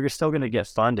 and then you're still going to get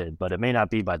funded, but it may not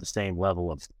be by the same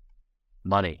level of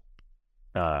money,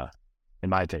 in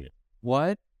my opinion.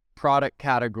 What product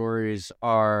categories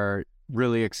are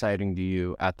really exciting to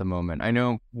you at the moment? I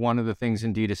know one of the things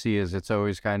in D2C is it's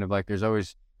always kind of like there's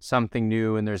always something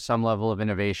new and there's some level of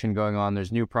innovation going on.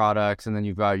 There's new products, and then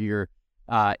you've got your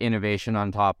innovation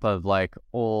on top of like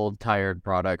old tired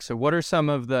products. So what are some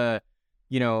of the,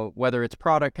 whether it's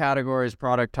product categories,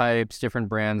 product types, different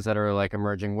brands that are like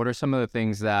emerging, what are some of the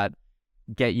things that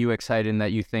get you excited and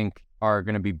that you think are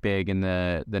going to be big in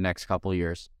the next couple of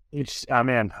years? I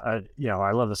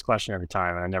love this question every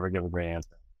time, and I never give a great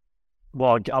answer.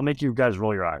 Well, I'll make you guys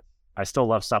roll your eyes. I still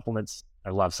love supplements.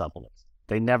 I love supplements.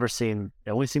 They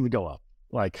only seem to go up.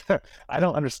 Like, I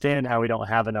don't understand how we don't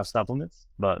have enough supplements,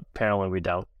 but apparently we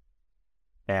don't.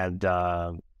 And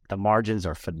the margins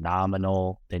are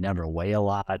phenomenal. They never weigh a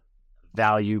lot.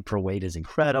 Value per weight is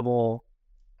incredible.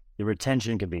 The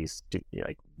retention can be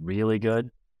like really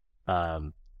good.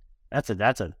 That's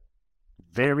a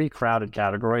very crowded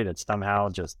category that somehow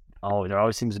there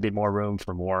always seems to be more room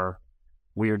for more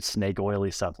weird snake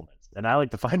oily supplements. And I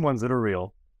like to find ones that are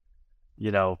real,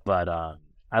 but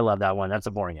I love that one. That's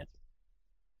a boring answer.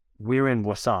 We're in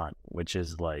Boisson, which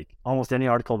is like almost any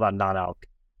article about non-alc,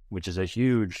 which is a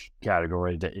huge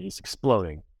category that is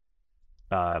exploding.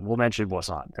 We'll mention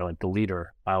Boisson. They're like the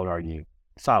leader, I would argue,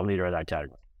 thought leader of that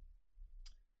category.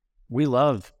 We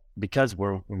love, because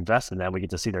we're invested in them, we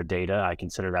get to see their data. I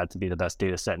consider that to be the best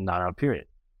data set in non-alc period.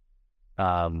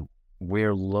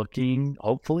 We're looking,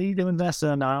 hopefully, to invest in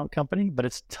a non-alc company, but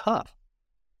it's tough.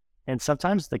 And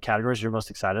sometimes the categories you're most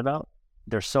excited about,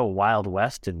 they're so Wild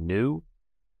West and new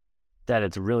that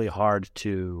it's really hard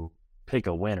to pick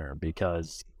a winner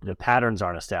because the patterns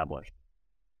aren't established.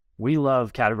 We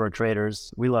love category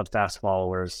traders. We love fast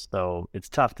followers. So it's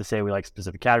tough to say we like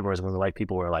specific categories when we like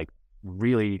people who are like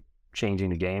really changing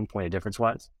the game, point of difference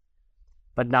wise.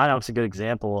 But non-alc's a good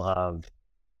example of,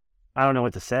 I don't know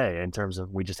what to say in terms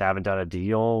of we just haven't done a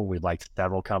deal. We've liked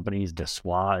several companies.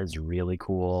 Dessois is really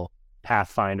cool.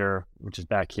 Pathfinder, which is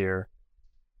back here,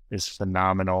 is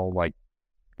phenomenal. Like,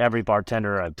 every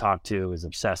bartender I've talked to is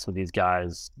obsessed with these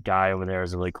guys. Guy over there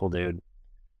is a really cool dude.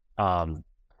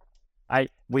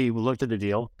 We looked at the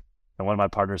deal, and one of my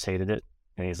partners hated it.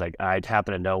 And he's like, I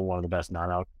happen to know one of the best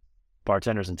non-alc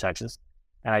bartenders in Texas.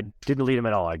 And I didn't lead him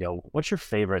at all. I go, what's your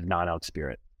favorite non-alc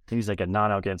spirit? And he's like, a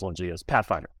non-alc influencer. He goes,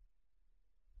 Pathfinder.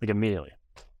 Like, immediately.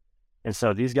 And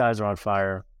so these guys are on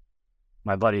fire.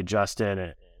 My buddy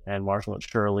Justin and Marshall and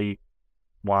Shirley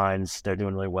Wines, they're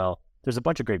doing really well. There's a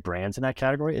bunch of great brands in that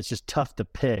category. It's just tough to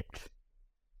pick.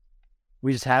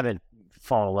 We just haven't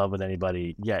fallen in love with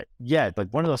anybody yet,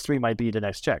 but one of those 3 might be the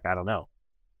next check. I don't know.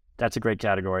 That's a great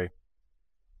category.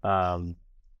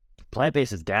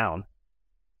 Plant-based is down.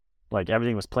 Like,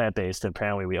 everything was plant-based, and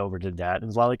apparently we overdid that.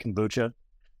 There's a lot of kombucha.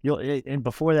 And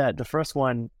before that, the first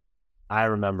one I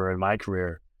remember in my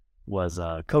career was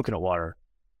coconut water,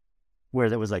 where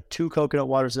there was like 2 coconut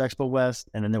waters at Expo West,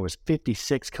 and then there was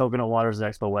 56 coconut waters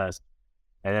at Expo West,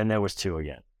 and then there was 2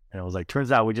 again. And it was like,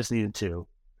 turns out we just needed 2.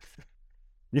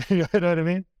 You know what I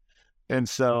mean? And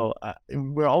so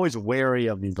we're always wary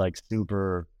of these like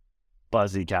super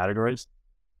buzzy categories.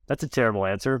 That's a terrible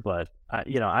answer, but I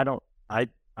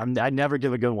never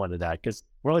give a good one to that because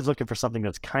we're always looking for something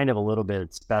that's kind of a little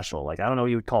bit special. Like, I don't know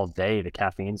what you would call the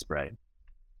caffeine spray.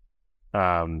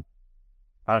 I'm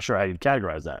not sure how you'd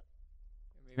categorize that.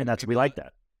 And we like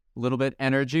that. A little bit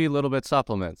energy, a little bit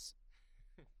supplements.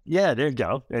 Yeah, there you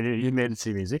go. And you made it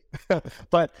seem easy.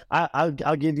 But I'll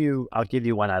give you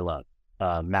one I love.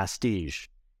 Mastige.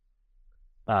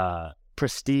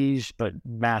 Prestige, but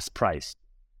mass price.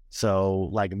 So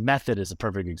like Method is a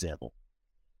perfect example.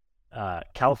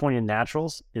 California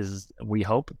Naturals is, we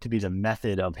hope, to be the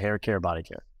method of hair care, body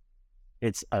care.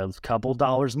 It's a couple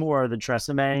dollars more than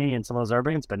Tresemme and some of those other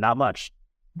brands, but not much,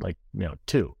 like,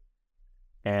 $2.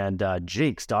 And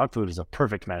Jinx dog food is a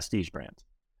perfect masstige brand.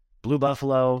 Blue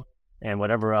Buffalo and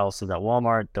whatever else is at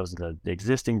Walmart, those are the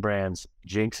existing brands.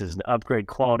 Jinx is an upgrade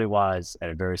quality-wise and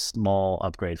a very small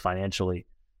upgrade financially.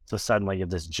 So suddenly you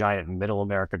have this giant middle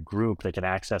America group that can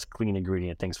access clean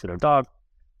ingredient things for their dog.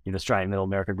 You have this giant middle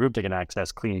America group that can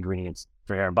access clean ingredients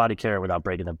for hair and body care without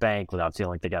breaking the bank, without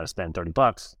feeling like they got to spend $30.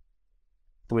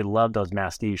 So we love those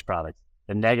masstige products.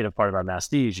 The negative part of our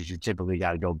masstige is you typically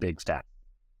got to go big stack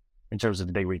in terms of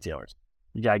the big retailers.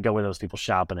 You got to go where those people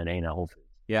shop, and it ain't a Whole Foods.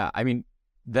 Yeah, I mean,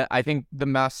 I think the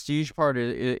masstige part,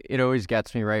 it always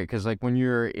gets me, right? Because like when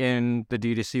you're in the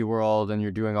D2C world and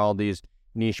you're doing all these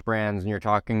niche brands and you're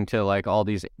talking to like all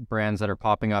these brands that are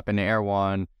popping up in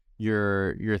Erewhon,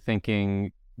 you're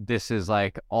thinking this is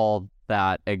like all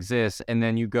that exists. And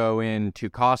then you go into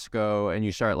Costco and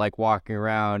you start like walking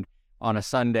around on a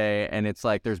Sunday, and it's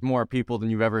like there's more people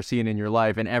than you've ever seen in your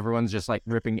life, and everyone's just like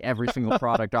ripping every single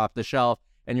product off the shelf,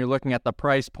 and you're looking at the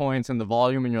price points and the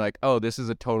volume, and you're like, oh, this is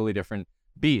a totally different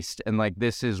beast, and like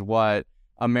this is what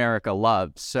America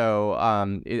loves. So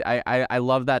I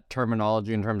love that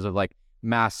terminology in terms of like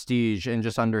masstige and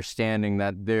just understanding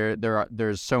that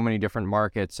there's so many different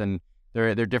markets and there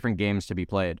are different games to be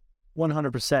played.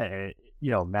 100%.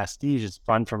 Masstige is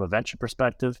fun from a venture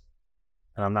perspective,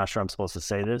 and I'm not sure I'm supposed to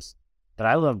say this, but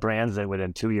I love brands that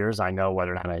within 2 years I know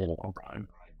whether or not I hit a home run.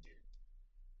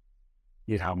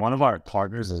 One of our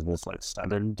partners is this like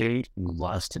Southern date who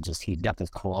loves to he's got this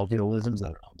colloquialisms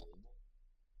that are unbelievable.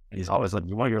 He's always like,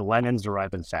 you want your lemons to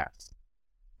ripen fast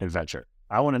in venture.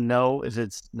 I want to know if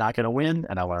it's not going to win,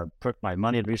 and I want to put my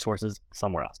money and resources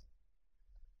somewhere else.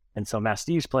 And so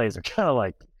masstige plays are kind of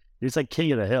like, it's like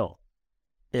king of the hill.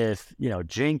 If,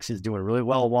 Jinx is doing really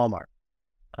well at Walmart,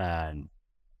 and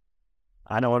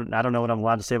I don't know what I'm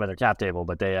allowed to say about their cap table,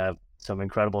 but they have some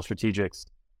incredible strategics,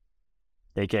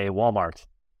 aka Walmart,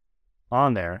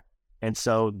 on there. And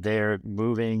so they're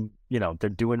moving, they're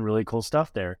doing really cool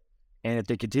stuff there. And if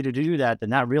they continue to do that, then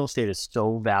that real estate is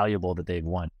so valuable that they've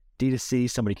won. D2C,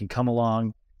 somebody can come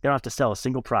along. They don't have to sell a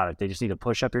single product. They just need to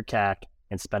push up your CAC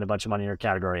and spend a bunch of money in your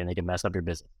category, and they can mess up your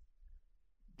business.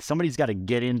 Somebody's got to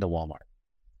get into Walmart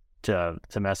to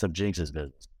mess up Jinx's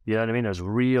business. You know what I mean? There's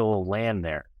real land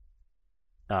there.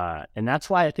 And that's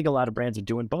why I think a lot of brands are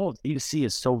doing both. D2C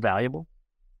is so valuable,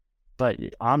 but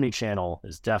omnichannel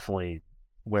is definitely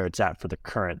where it's at for the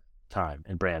current time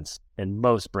in brands, and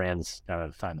most brands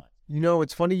timeline.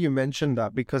 It's funny you mentioned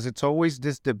that, because it's always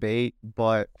this debate,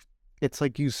 but it's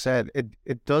like you said,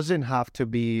 it doesn't have to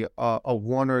be a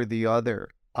one or the other.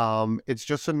 It's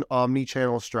just an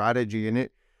omni-channel strategy, and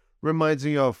it reminds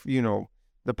me of,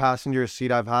 the passenger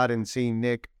seat I've had and seeing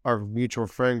Nick, our mutual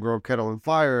friend, grow Kettle and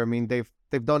Fire. I mean,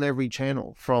 they've done every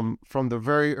channel from the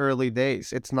very early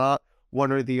days. It's not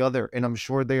one or the other, and I'm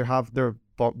sure they've had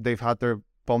their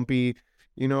bumpy,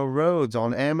 roads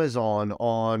on Amazon,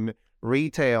 on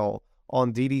retail,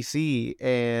 on DDC.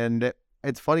 And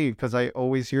it's funny because I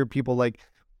always hear people like,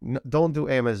 don't do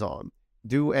Amazon,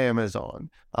 don't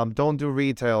do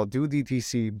retail, do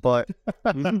DTC, but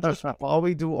just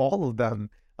probably do all of them.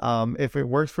 If it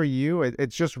works for you,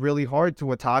 it's just really hard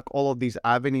to attack all of these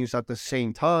avenues at the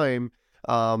same time.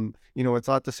 It's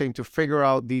not the same to figure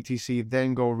out DTC,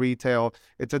 then go retail.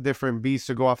 It's a different beast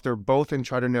to go after both and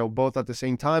try to nail both at the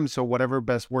same time. So whatever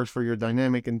best works for your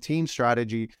dynamic and team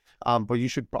strategy, but you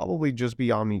should probably just be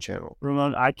omni-channel.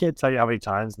 Ramon, I can't tell you how many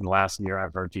times in the last year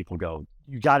I've heard people go,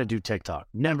 you got to do TikTok.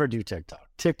 Never do TikTok.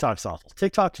 TikTok's awful.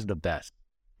 TikTok is the best.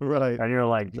 Right. And you're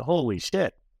like, holy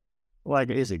shit.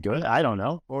 Like, is it good? I don't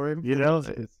know. Or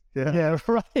yeah,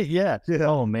 right. Yeah.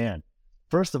 Oh man.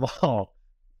 First of all,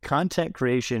 content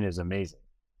creation is amazing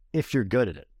if you're good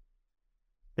at it.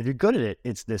 If you're good at it,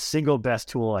 it's the single best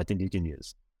tool I think you can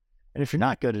use. And if you're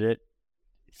not good at it,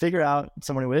 figure out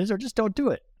someone who is, or just don't do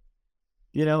it.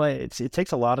 It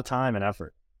takes a lot of time and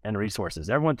effort and resources.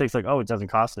 Everyone thinks like, oh, it doesn't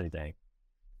cost anything.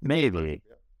 Maybe.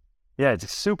 Yeah,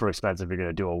 it's super expensive if you're going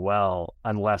to do it well,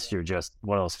 unless you're just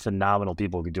one of those phenomenal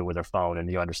people who can do it with their phone and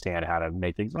you understand how to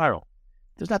make things viral.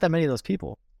 There's not that many of those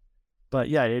people. But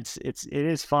yeah, it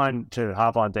is fun to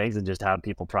hop on things and just have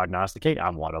people prognosticate.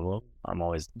 I'm one of them. I'm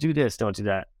always do this, don't do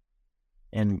that.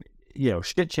 And,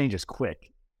 shit changes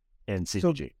quick in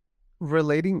CPG. So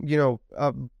relating,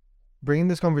 bringing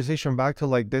this conversation back to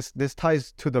like this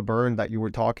ties to the burn that you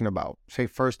were talking about, say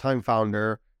first-time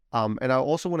founder. And I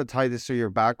also want to tie this to your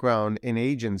background in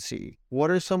agency.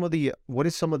 What is some of the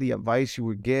advice you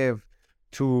would give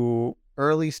to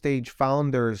early stage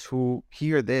founders who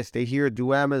hear this, they hear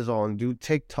do Amazon, do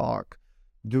TikTok,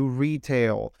 do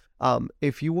retail.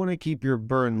 If you want to keep your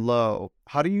burn low,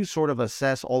 how do you sort of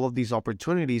assess all of these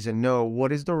opportunities and know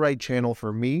what is the right channel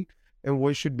for me and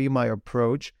what should be my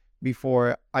approach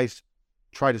before I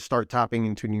try to start tapping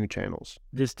into new channels?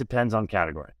 This depends on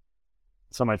category.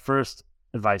 So my first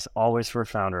advice always for a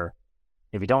founder,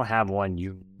 if you don't have one,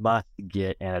 you must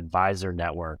get an advisor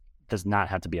network. It does not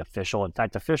have to be official. In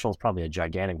fact, official is probably a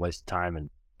gigantic waste of time and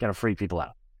going to freak people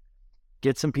out.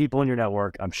 Get some people in your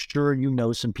network. I'm sure you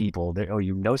know some people, or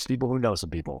you know some people who know some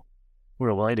people who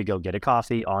are willing to go get a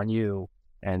coffee on you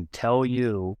and tell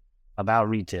you about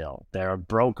retail. They're a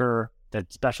broker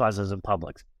that specializes in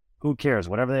Publix. Who cares?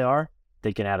 Whatever they are,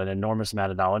 they can add an enormous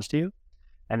amount of knowledge to you,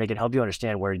 and they can help you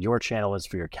understand where your channel is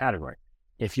for your category.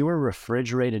 If you're a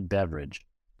refrigerated beverage,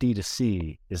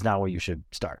 D2C is not where you should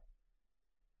start,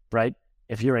 right?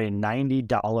 If you're a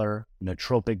 $90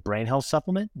 nootropic brain health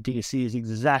supplement, D2C is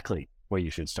exactly where you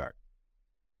should start.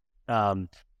 And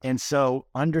so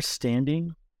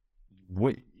understanding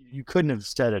what you couldn't have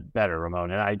said it better,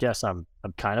 Ramon. And I guess I'm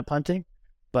kind of punting,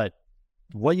 but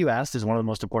what you asked is one of the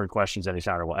most important questions any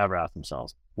founder will ever ask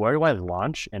themselves. Where do I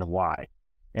launch and why?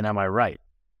 And am I right?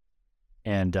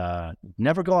 And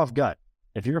never go off gut.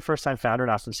 If you're a first-time founder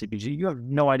not from CPG, you have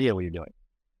no idea what you're doing.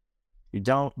 You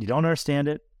don't understand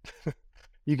it.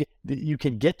 You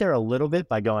can get there a little bit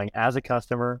by going, as a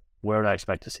customer, where would I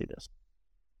expect to see this?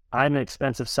 I'm an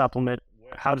expensive supplement.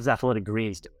 How does Athletic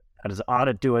Greens do it? How does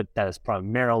Audit do it? That is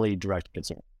primarily direct to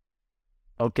consumer.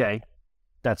 Okay,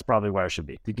 that's probably where I should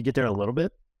be. If you can get there a little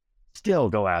bit, still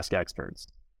go ask experts.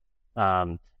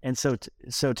 And so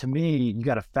to me, you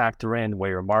got to factor in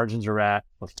where your margins are at,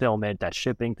 fulfillment, that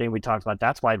shipping thing we talked about.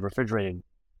 That's why refrigerated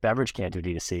beverage can't do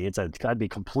D2C. It's got to be a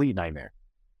complete nightmare.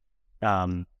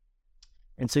 And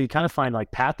so you kind of find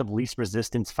like path of least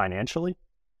resistance financially,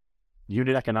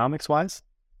 unit economics wise.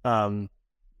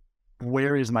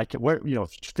 Where is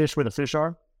fish where the fish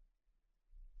are?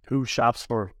 Who shops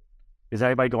for? Is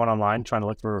anybody going online trying to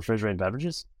look for refrigerated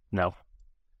beverages? No.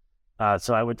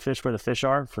 So I would fish where the fish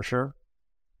are for sure.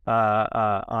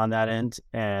 On that end.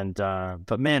 And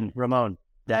but man, Ramon,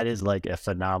 that is like a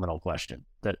phenomenal question.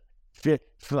 That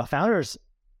founders,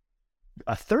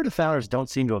 a third of founders don't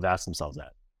seem to have asked themselves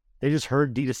that. They just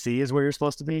heard D2C is where you're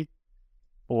supposed to be,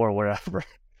 or wherever,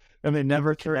 and they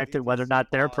never connected whether or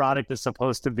not their product is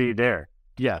supposed to be there.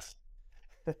 Yes.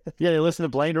 Yeah, they listen to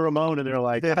Blaine or Ramon, and they're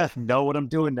like, I know what I'm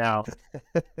doing now.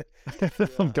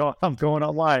 I'm going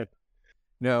online.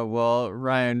 No, well,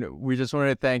 Ryan, we just wanted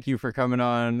to thank you for coming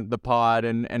on the pod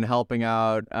and helping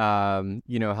out,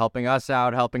 helping us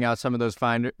out, helping out some of those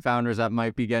founders that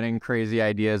might be getting crazy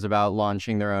ideas about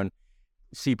launching their own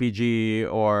CPG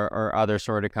or other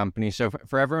sort of company. So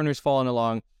for everyone who's following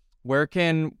along, where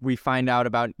can we find out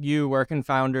about you? Where can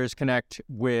founders connect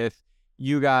with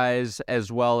you guys,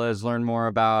 as well as learn more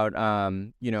about,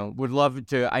 would love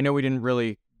to, I know we didn't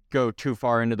really go too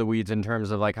far into the weeds in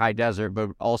terms of like High Desert, but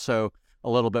also a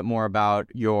little bit more about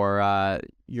your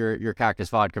Cactus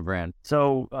Vodka brand.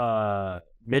 So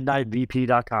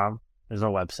midnightvp.com is our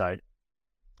website.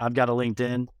 I've got a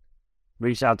LinkedIn.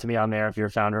 Reach out to me on there if you're a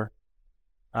founder.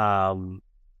 The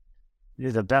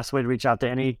best way to reach out to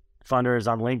any funder is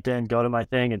on LinkedIn. Go to my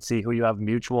thing and see who you have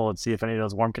mutual and see if any of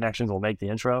those warm connections will make the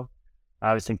intro. I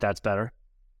always think that's better.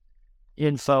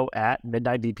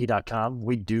 info@midnightvp.com.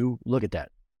 We do look at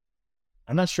that.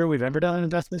 I'm not sure we've ever done an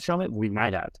investment summit. We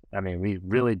might have. I mean, we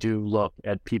really do look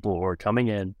at people who are coming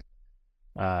in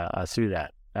through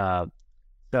that.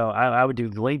 So I would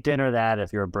do LinkedIn or that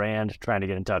if you're a brand trying to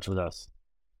get in touch with us.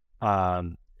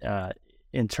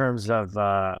 In terms of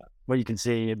what you can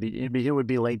see, it would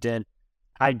be LinkedIn.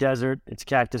 High Desert, it's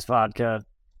Cactus Vodka.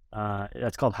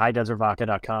 That's called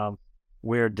highdesertvodka.com.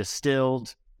 We're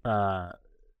distilled,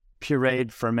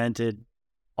 pureed, fermented,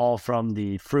 all from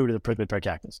the fruit of the prickly pear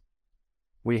cactus.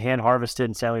 We hand harvested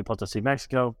in San Luis Potosi,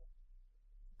 Mexico,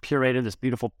 pureed this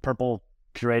beautiful purple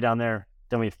puree down there.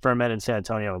 Then we fermented in San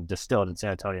Antonio, distilled in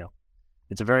San Antonio.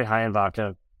 It's a very high-end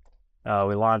vodka.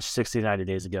 We launched 60 to 90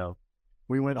 days ago.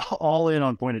 We went all in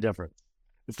on Point of Difference.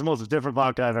 It's the most different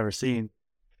vodka I've ever seen.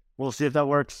 We'll see if that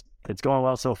works. It's going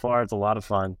well so far. It's a lot of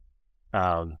fun.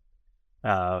 And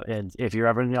if you're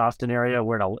ever in the Austin area,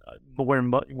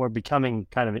 we're becoming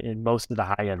kind of in most of the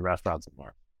high-end restaurants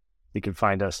more. You can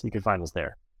find us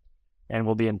there. And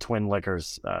we'll be in Twin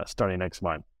Liquors starting next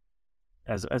month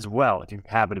as well, if you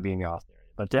happen to be in the Austin area.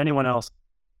 But to anyone else,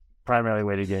 primarily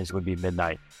way to engage would be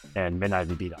Midnight and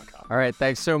midnightvp.com. All right.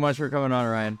 Thanks so much for coming on,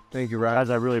 Ryan. Thank you, Ryan. Guys,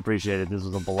 I really appreciate it. This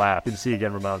was a blast. Good to see you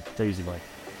again, Ramon. Take it easy, Mike.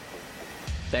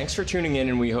 Thanks for tuning in,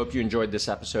 and we hope you enjoyed this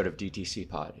episode of DTC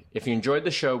Pod. If you enjoyed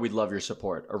the show, we'd love your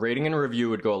support. A rating and a review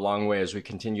would go a long way as we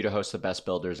continue to host the best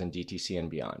builders in DTC and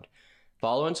beyond.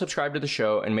 Follow and subscribe to the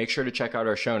show, and make sure to check out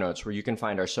our show notes where you can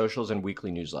find our socials and weekly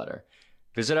newsletter.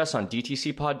 Visit us on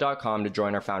dtcpod.com to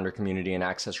join our founder community and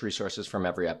access resources from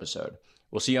every episode.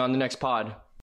 We'll see you on the next pod.